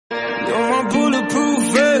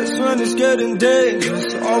vest when it's getting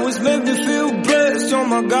dangerous. Always make me feel blessed, you're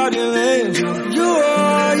my guardian angel. You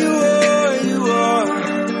are, you are, you are.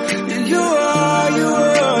 You are, you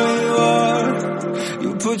are, you are.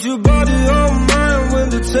 You put your body on mine when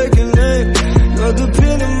they're taking aim. You're the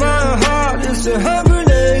pin in my heart, it's a hand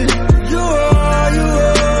grenade.